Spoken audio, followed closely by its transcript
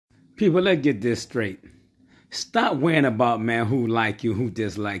People, let's get this straight. Stop worrying about, man, who like you, who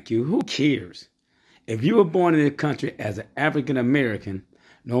dislike you. Who cares? If you were born in this country as an African American,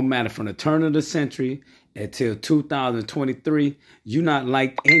 no matter from the turn of the century until 2023, you're not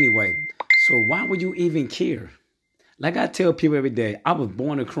liked anyway. So why would you even care? Like I tell people every day, I was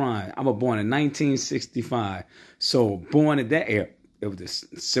born to crime. I was born in 1965. So born in that era. It was the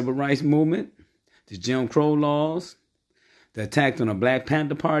Civil Rights Movement, the Jim Crow laws, the attack on the Black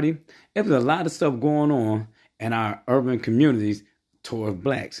Panther Party. There was a lot of stuff going on in our urban communities towards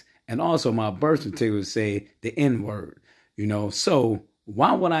blacks. And also my birth certificate would say the N-word, So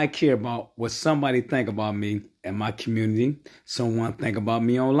why would I care about what somebody think about me in my community, someone think about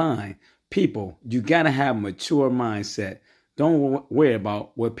me online? People, you got to have a mature mindset. Don't worry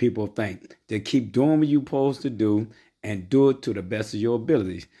about what people think. Just keep doing what you're supposed to do and do it to the best of your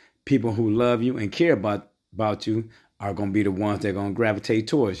abilities. People who love you and care about you are going to be the ones that are going to gravitate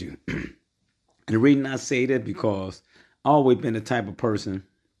towards you. And the reason I say that because I've always been the type of person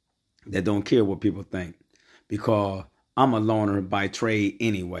that don't care what people think, because I'm a loner by trade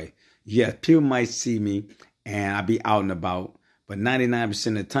anyway. Yes, people might see me and I be out and about, but 99%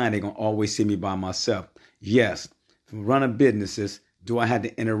 of the time, they're going to always see me by myself. Yes, from running businesses, do I have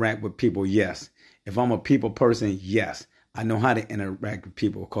to interact with people? Yes. If I'm a people person, yes. I know how to interact with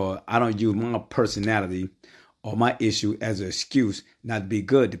people because I don't use my personality or my issue as an excuse not to be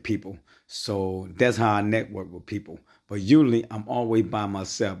good to people. So that's how I network with people. But usually I'm always by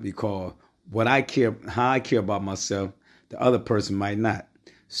myself because how I care about myself, the other person might not.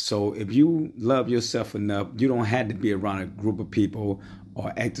 So if you love yourself enough, you don't have to be around a group of people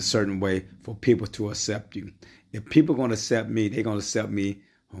or act a certain way for people to accept you. If people are going to accept me, they're going to accept me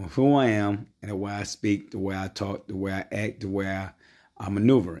for who I am and the way I speak, the way I talk, the way I act, the way I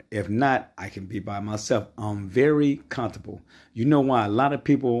maneuver. If not, I can be by myself. I'm very comfortable. You know why a lot of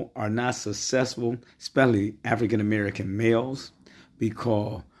people are not successful, especially African-American males?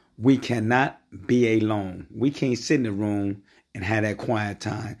 Because we cannot be alone. We can't sit in the room and have that quiet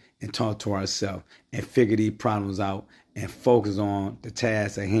time and talk to ourselves and figure these problems out and focus on the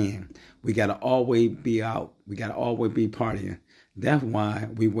task at hand. We got to always be out. We got to always be partying. That's why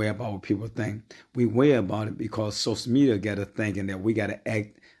we worry about what people think. We worry about it because social media got us thinking that we got to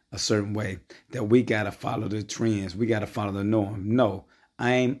act a certain way, that we got to follow the trends. We got to follow the norm. No,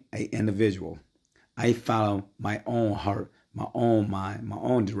 I am an individual. I follow my own heart, my own mind, my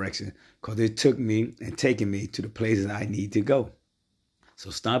own direction, because it took me and taken me to the places I need to go. So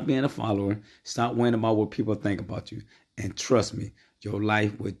stop being a follower. Stop worrying about what people think about you. And trust me, your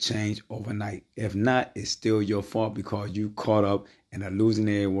life will change overnight. If not, it's still your fault because you caught up in a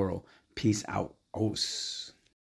illusionary world. Peace out. Os.